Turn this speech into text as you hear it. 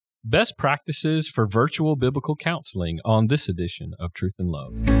Best practices for virtual biblical counseling on this edition of Truth and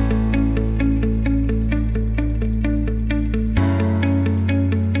Love.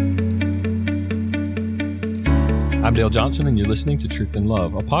 I'm Dale Johnson, and you're listening to Truth and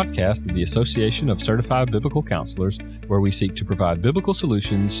Love, a podcast of the Association of Certified Biblical Counselors, where we seek to provide biblical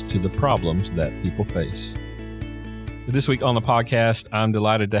solutions to the problems that people face. This week on the podcast, I'm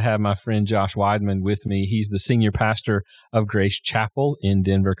delighted to have my friend Josh Weidmann with me. He's the senior pastor of Grace Chapel in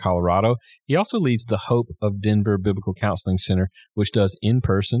Denver, Colorado. He also leads the Hope of Denver Biblical Counseling Center, which does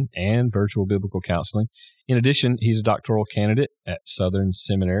in-person and virtual biblical counseling. In addition, he's a doctoral candidate at Southern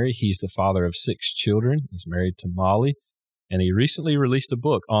Seminary. He's the father of 6 children. He's married to Molly, and he recently released a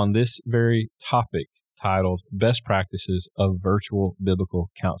book on this very topic titled Best Practices of Virtual Biblical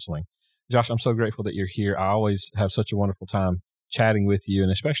Counseling. Josh, I'm so grateful that you're here. I always have such a wonderful time chatting with you,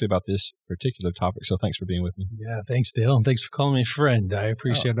 and especially about this particular topic. So thanks for being with me. Yeah, thanks, Dale. And thanks for calling me friend. I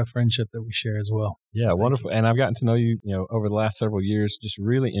appreciate our friendship that we share as well. Yeah, so wonderful. And I've gotten to know you, over the last several years, just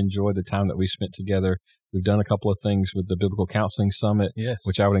really enjoyed the time that we spent together. We've done a couple of things with the Biblical Counseling Summit,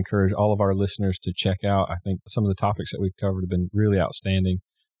 which I would encourage all of our listeners to check out. I think some of the topics that we've covered have been really outstanding.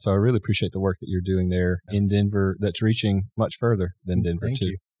 So I really appreciate the work that you're doing there in Denver that's reaching much further than Denver, thank too.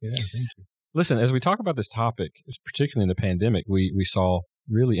 You. Yeah, thank you. Listen, as we talk about this topic, particularly in the pandemic, we saw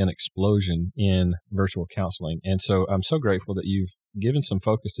really an explosion in virtual counseling. And so I'm so grateful that you've given some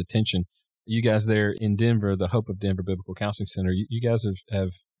focused attention. You guys there in Denver, the Hope of Denver Biblical Counseling Center, you guys have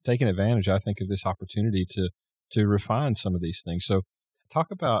taken advantage, I think, of this opportunity to refine some of these things. So talk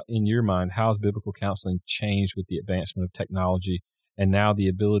about, in your mind, how has biblical counseling changed with the advancement of technology and now the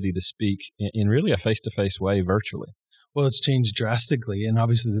ability to speak in really a face-to-face way virtually? Well, it's changed drastically. And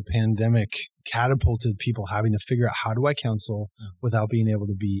obviously the pandemic catapulted people having to figure out, how do I counsel without being able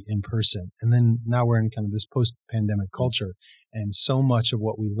to be in person? And then now we're in kind of this post-pandemic culture. And so much of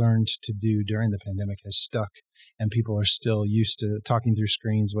what we learned to do during the pandemic has stuck. And people are still used to talking through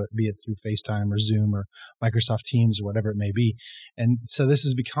screens, be it through FaceTime or Zoom or Microsoft Teams or whatever it may be. And so this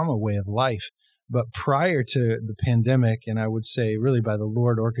has become a way of life. But prior to the pandemic, and I would say really by the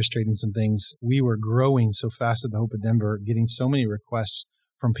Lord orchestrating some things, we were growing so fast at the Hope of Denver, getting so many requests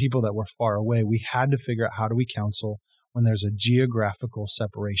from people that were far away. We had to figure out, how do we counsel when there's a geographical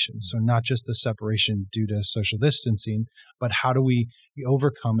separation? So not just a separation due to social distancing, but how do we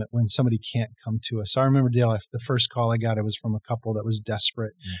overcome it when somebody can't come to us? So I remember, Dale, the first call I got, it was from a couple that was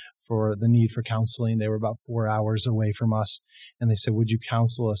desperate for the need for counseling. They were about 4 hours away from us. And they said, would you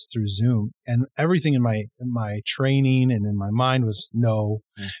counsel us through Zoom? And everything in my training and in my mind was, no,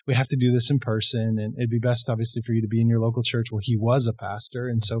 we have to do this in person. And it'd be best, obviously, for you to be in your local church. Well, he was a pastor.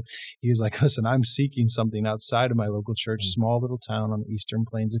 And so he was like, listen, I'm seeking something outside of my local church, small little town on the eastern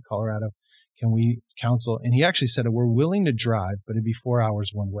plains of Colorado. Can we counsel? And he actually said, we're willing to drive, but it'd be 4 hours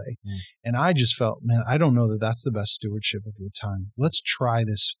one way. And I just felt, man, I don't know that that's the best stewardship of your time. Let's try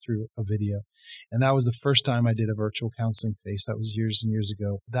this through a video. And that was the first time I did a virtual counseling phase. That was years and years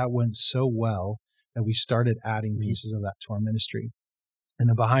ago. That went so well that we started adding pieces of that to our ministry.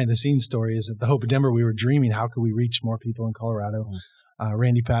 And the behind the scenes story is at the Hope of Denver, we were dreaming, how could we reach more people in Colorado?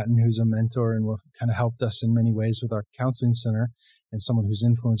 Randy Patton, who's a mentor and kind of helped us in many ways with our counseling center, and someone who's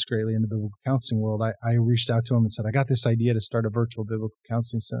influenced greatly in the biblical counseling world, I reached out to him and said, I got this idea to start a virtual biblical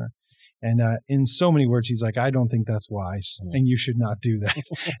counseling center. And in so many words, he's like, I don't think that's wise, and you should not do that.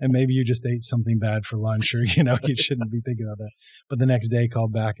 And maybe you just ate something bad for lunch, or, you shouldn't be thinking about that. But the next day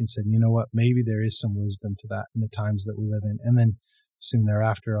called back and said, you know what, maybe there is some wisdom to that in the times that we live in. And then soon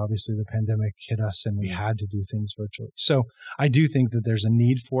thereafter, obviously, the pandemic hit us and we had to do things virtually. So I do think that there's a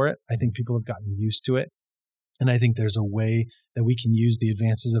need for it. I think people have gotten used to it. And I think there's a way that we can use the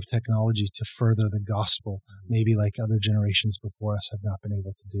advances of technology to further the gospel, maybe like other generations before us have not been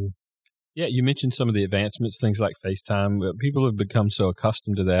able to do. Yeah, you mentioned some of the advancements, things like FaceTime. People have become so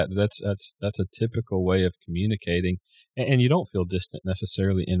accustomed to that. That's a typical way of communicating, and you don't feel distant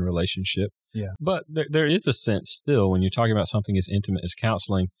necessarily in relationship. Yeah. But there is a sense still when you're talking about something as intimate as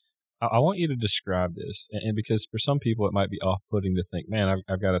counseling. I want you to describe this, and because for some people it might be off-putting to think, man,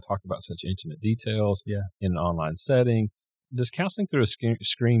 I've got to talk about such intimate details in an online setting. Does counseling through a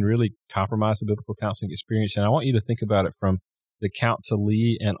screen really compromise the biblical counseling experience? And I want you to think about it from the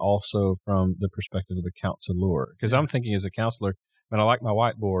counselee and also from the perspective of the counselor. Because I'm thinking as a counselor, I like my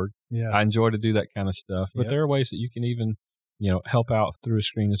whiteboard. Yeah. I enjoy to do that kind of stuff. But there are ways that you can even help out through a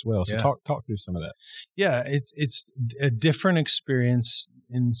screen as well. So talk through some of that. Yeah, it's a different experience.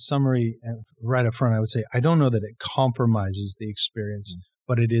 In summary, right up front, I would say, I don't know that it compromises the experience,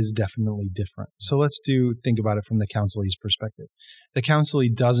 but it is definitely different. So let's think about it from the counselee's perspective. The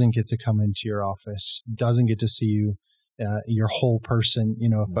counselee doesn't get to come into your office, doesn't get to see you your whole person,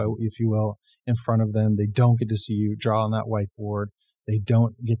 if you will, in front of them. They don't get to see you draw on that whiteboard. They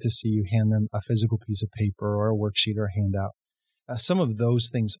don't get to see you hand them a physical piece of paper or a worksheet or a handout. Some of those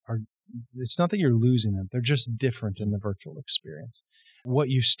things it's not that you're losing them. They're just different in the virtual experience. What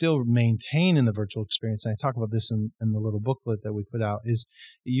you still maintain in the virtual experience, and I talk about this in the little booklet that we put out, is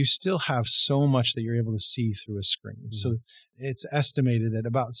you still have so much that you're able to see through a screen. Mm-hmm. So it's estimated that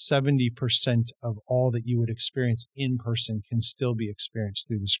about 70% of all that you would experience in person can still be experienced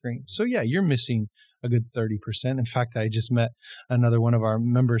through the screen. So yeah, you're missing a good 30%. In fact, I just met another one of our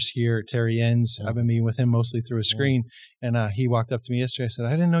members here, Terry Enns. Mm-hmm. I've been meeting with him mostly through a screen. Mm-hmm. And he walked up to me yesterday. I said,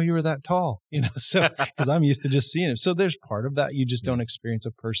 I didn't know you were that tall, so because I'm used to just seeing him. So there's part of that. You just don't experience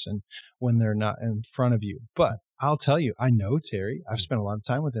a person when they're not in front of you. But I'll tell you, I know Terry. I've spent a lot of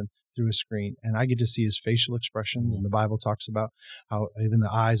time with him through a screen, and I get to see his facial expressions. And the Bible talks about how even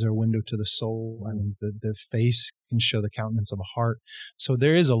the eyes are a window to the soul, and the face can show the countenance of a heart. So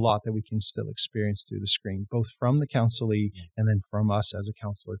there is a lot that we can still experience through the screen, both from the counselee and then from us as a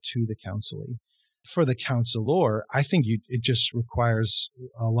counselor to the counselee. For the counselor, I think it just requires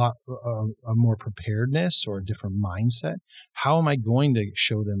a lot a more preparedness or a different mindset. How am I going to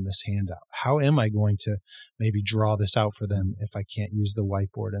show them this handout? How am I going to maybe draw this out for them if I can't use the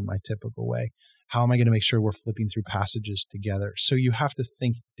whiteboard in my typical way? How am I going to make sure we're flipping through passages together? So you have to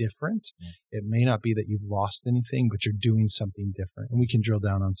think different. It may not be that you've lost anything, but you're doing something different. And we can drill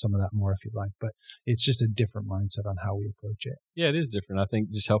down on some of that more if you'd like, but it's just a different mindset on how we approach it. Yeah, it is different. I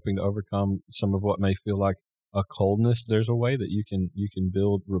think just helping to overcome some of what may feel like a coldness, there's a way that you can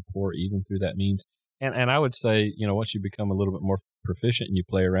build rapport even through that means. And I would say, once you become a little bit more proficient and you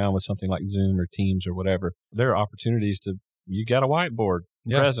play around with something like Zoom or Teams or whatever, there are opportunities you got a whiteboard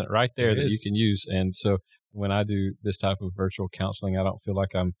present right there that you can use. And so when I do this type of virtual counseling, I don't feel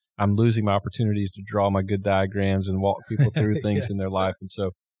like I'm losing my opportunities to draw my good diagrams and walk people through things in their life. And so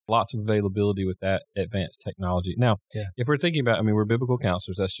lots of availability with that advanced technology. Now, if we're thinking about, we're biblical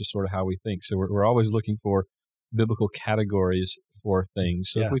counselors. That's just sort of how we think. So we're always looking for biblical categories for things.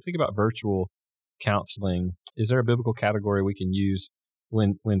 So if we think about virtual counseling, is there a biblical category we can use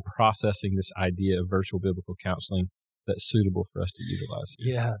when processing this idea of virtual biblical counseling that's suitable for us to utilize?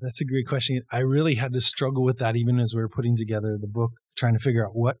 Yeah, that's a great question. I really had to struggle with that even as we were putting together the book, trying to figure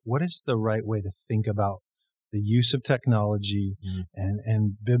out what is the right way to think about the use of technology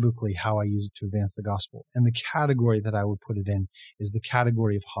and biblically how I use it to advance the gospel. And the category that I would put it in is the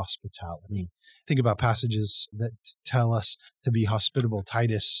category of hospitality. Think about passages that tell us to be hospitable.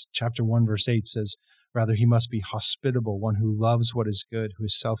 Titus chapter 1 verse 8 says, rather he must be hospitable, one who loves what is good, who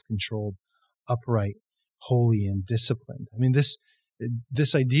is self-controlled, upright, holy, and disciplined.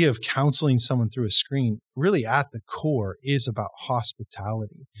 This idea of counseling someone through a screen really at the core is about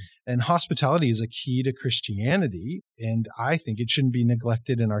hospitality. And hospitality is a key to Christianity, and I think it shouldn't be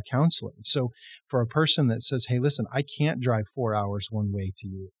neglected in our counseling. So for a person that says, hey, listen, I can't drive 4 hours one way to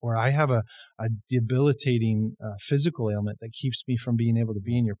you, or I have a debilitating physical ailment that keeps me from being able to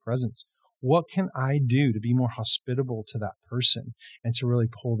be in your presence, what can I do to be more hospitable to that person and to really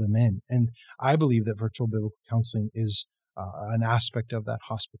pull them in? And I believe that virtual biblical counseling is an aspect of that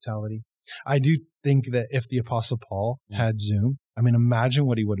hospitality. I do think that if the Apostle Paul had Zoom, imagine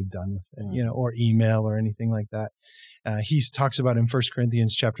what he would have done with it, or email or anything like that. He talks about in 1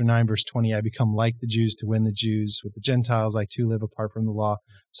 Corinthians chapter 9, verse 20, I become like the Jews to win the Jews. With the Gentiles, I too live apart from the law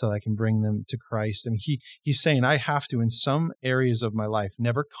so that I can bring them to Christ. And he's saying I have to, in some areas of my life,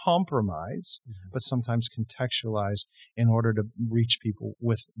 never compromise, but sometimes contextualize in order to reach people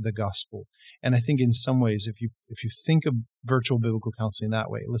with the gospel. And I think in some ways, if you think of virtual biblical counseling that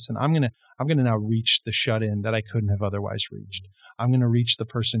way, listen, I'm gonna now reach the shut-in that I couldn't have otherwise reached. I'm going to reach the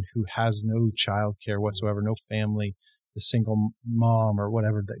person who has no child care whatsoever, no family, the single mom or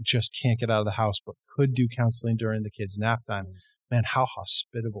whatever that just can't get out of the house, but could do counseling during the kids' nap time. Man, how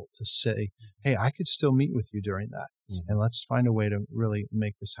hospitable to say, hey, I could still meet with you during that. And let's find a way to really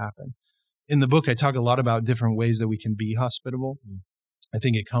make this happen. In the book, I talk a lot about different ways that we can be hospitable. I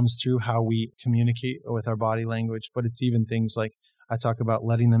think it comes through how we communicate with our body language, but it's even things like I talk about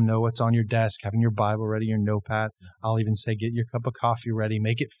letting them know what's on your desk, having your Bible ready, your notepad. I'll even say, get your cup of coffee ready.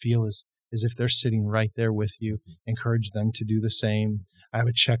 Make it feel as if they're sitting right there with you. Encourage them to do the same. I have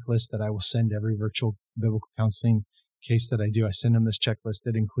a checklist that I will send every virtual biblical counseling case that I do. I send them this checklist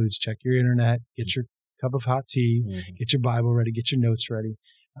that includes check your internet, get your cup of hot tea, get your Bible ready, get your notes ready.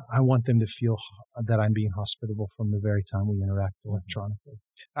 I want them to feel that I'm being hospitable from the very time we interact electronically.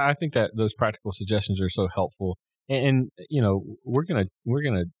 I think that those practical suggestions are so helpful. And we're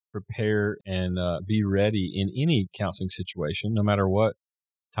gonna prepare and be ready in any counseling situation, no matter what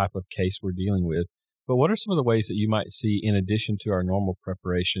type of case we're dealing with. But what are some of the ways that you might see, in addition to our normal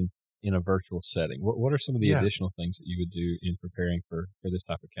preparation in a virtual setting? What are some of the additional things that you would do in preparing for this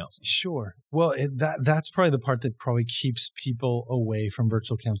type of counseling? Sure. Well, that's probably the part that probably keeps people away from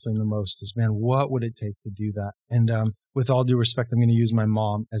virtual counseling the most is, man, what would it take to do that? And with all due respect, I'm going to use my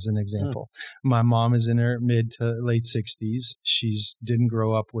mom as an example. My mom is in her mid to late 60s. She's didn't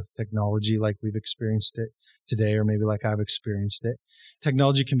grow up with technology like we've experienced it today, or maybe like I've experienced it.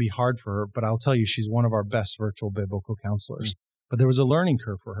 Technology can be hard for her, but I'll tell you, she's one of our best virtual biblical counselors. But there was a learning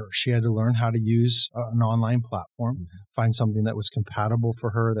curve for her. She had to learn how to use an online platform, find something that was compatible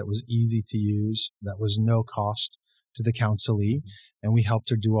for her, that was easy to use, that was no cost to the counselee. And we helped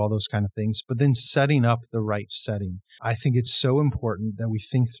her do all those kind of things. But then setting up the right setting. I think it's so important that we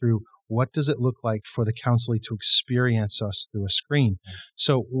think through, what does it look like for the counselee to experience us through a screen?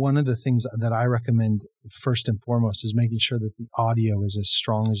 So one of the things that I recommend first and foremost is making sure that the audio is as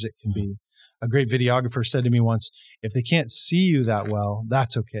strong as it can be. A great videographer said to me once, if they can't see you that well,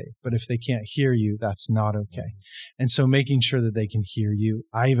 that's okay. But if they can't hear you, that's not okay. And so making sure that they can hear you.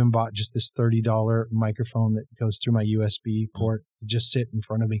 I even bought just this $30 microphone that goes through my USB port to just sit in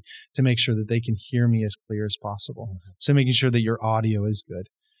front of me to make sure that they can hear me as clear as possible. So making sure that your audio is good.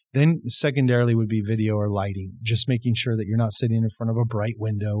 Then secondarily would be video or lighting, just making sure that you're not sitting in front of a bright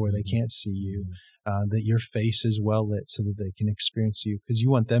window where they can't see you. That your face is well lit so that they can experience you, because you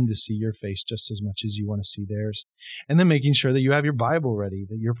want them to see your face just as much as you want to see theirs. And then making sure that you have your Bible ready,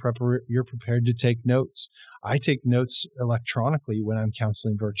 that you're prepared to take notes. I take notes electronically when I'm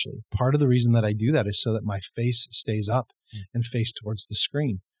counseling virtually. Part of the reason that I do that is so that my face stays up and face towards the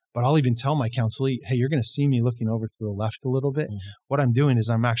screen. But I'll even tell my counselee, hey, you're going to see me looking over to the left a little bit. What I'm doing is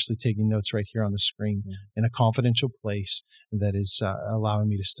I'm actually taking notes right here on the screen in a confidential place that is allowing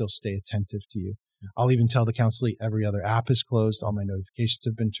me to still stay attentive to you. I'll even tell the counselee every other app is closed, all my notifications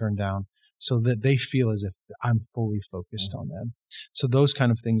have been turned down, so that they feel as if I'm fully focused on them. So those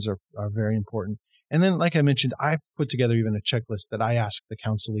kind of things are very important. And then, like I mentioned, I've put together even a checklist that I ask the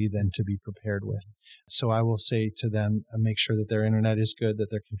counselee then to be prepared with. So I will say to them, make sure that their internet is good, that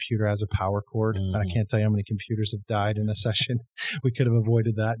their computer has a power cord. I can't tell you how many computers have died in a session. We could have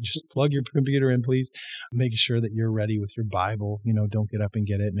avoided that. Just plug your computer in, please. Making sure that you're ready with your Bible. Don't get up and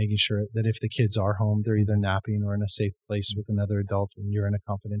get it. Making sure that if the kids are home, they're either napping or in a safe place with another adult and you're in a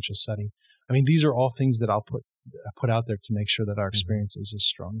confidential setting. I mean, these are all things that I'll put out there to make sure that our experience is as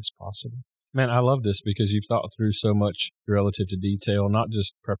strong as possible. Man, I love this because you've thought through so much relative to detail, not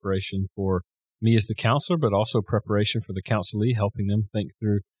just preparation for me as the counselor, but also preparation for the counselee, helping them think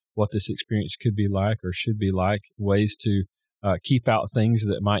through what this experience could be like or should be like, ways to keep out things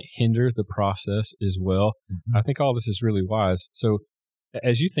that might hinder the process as well. I think all this is really wise. So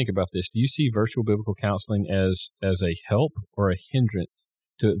as you think about this, do you see virtual biblical counseling as a help or a hindrance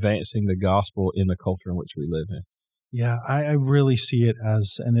to advancing the gospel in the culture in which we live in? Yeah, I really see it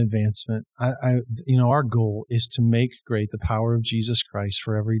as an advancement. Our goal is to make great the power of Jesus Christ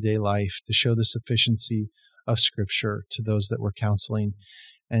for everyday life, to show the sufficiency of Scripture to those that we're counseling.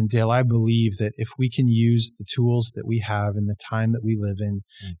 And Dale, I believe that if we can use the tools that we have in the time that we live in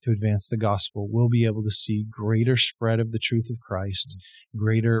to advance the gospel, we'll be able to see greater spread of the truth of Christ,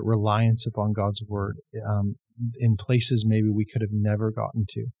 greater reliance upon God's word in places maybe we could have never gotten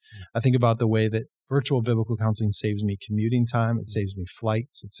to. I think about the way that virtual biblical counseling saves me commuting time. It saves me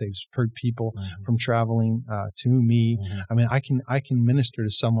flights. It saves people from traveling to me. I mean, I can minister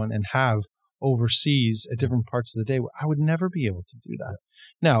to someone and have overseas at different parts of the day where I would never be able to do that.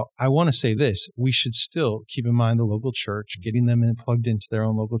 Now, I want to say this. We should still keep in mind the local church, getting them plugged into their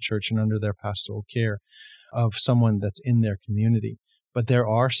own local church and under their pastoral care of someone that's in their community. But there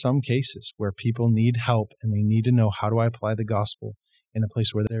are some cases where people need help and they need to know, how do I apply the gospel in a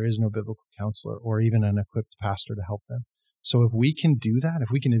place where there is no biblical counselor or even an equipped pastor to help them. So if we can do that, if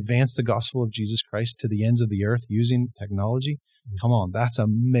we can advance the gospel of Jesus Christ to the ends of the earth using technology, come on, that's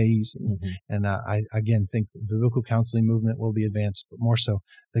amazing. And I, again, think the biblical counseling movement will be advanced, but more so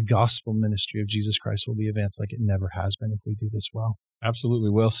the gospel ministry of Jesus Christ will be advanced like it never has been if we do this well. Absolutely.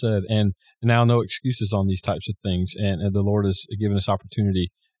 Well said. And now no excuses on these types of things. And the Lord has given us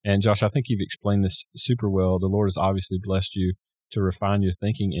opportunity. And Josh, I think you've explained this super well. The Lord has obviously blessed you to refine your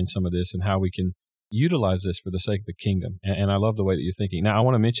thinking in some of this and how we can utilize this for the sake of the kingdom. And I love the way that you're thinking. Now, I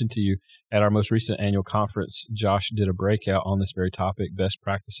want to mention to you, at our most recent annual conference, Josh did a breakout on this very topic, best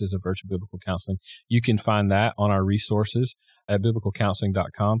practices of virtual biblical counseling. You can find that on our resources at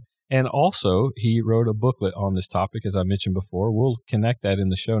biblicalcounseling.com. And also, he wrote a booklet on this topic, as I mentioned before. We'll connect that in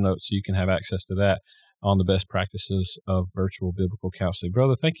the show notes so you can have access to that on the best practices of virtual biblical counseling.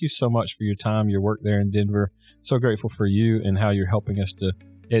 Brother, thank you so much for your time, your work there in Denver. So grateful for you and how you're helping us to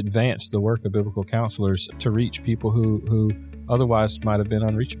advance the work of biblical counselors to reach people who otherwise might have been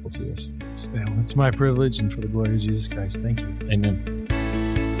unreachable to us. It's my privilege, and for the glory of Jesus Christ. Thank you. Amen.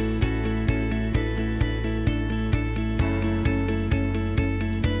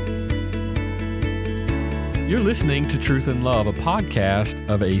 You're listening to Truth and Love, a podcast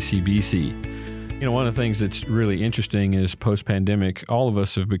of ACBC. You know, one of the things that's really interesting is post-pandemic, all of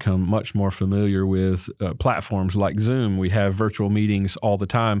us have become much more familiar with platforms like Zoom. We have virtual meetings all the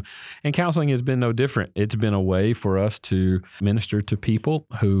time, and counseling has been no different. It's been a way for us to minister to people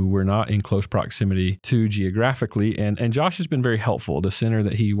who we're not in close proximity to geographically, and Josh has been very helpful. The center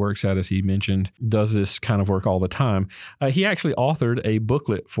that he works at, as he mentioned, does this kind of work all the time. He actually authored a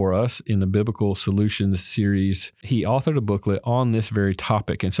booklet for us in the Biblical Solutions series. He authored a booklet on this very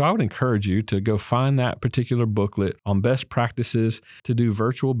topic, and so I would encourage you to go find that particular booklet on best practices to do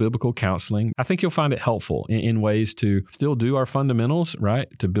virtual biblical counseling. I think you'll find it helpful in ways to still do our fundamentals, right?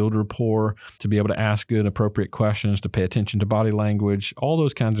 To build rapport, to be able to ask good, appropriate questions, to pay attention to body language, all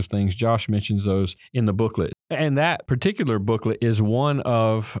those kinds of things. Josh mentions those in the booklet. And that particular booklet is one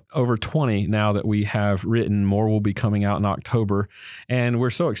of over 20 now that we have written. More will be coming out in October. And we're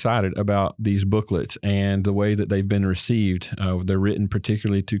so excited about these booklets and the way that they've been received. They're written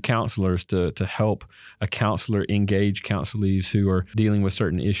particularly to counselors to help a counselor engage counselees who are dealing with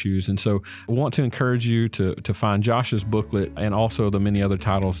certain issues. And so I want to encourage you to find Josh's booklet and also the many other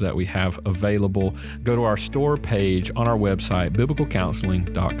titles that we have available. Go to our store page on our website,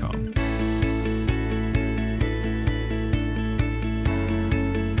 biblicalcounseling.com.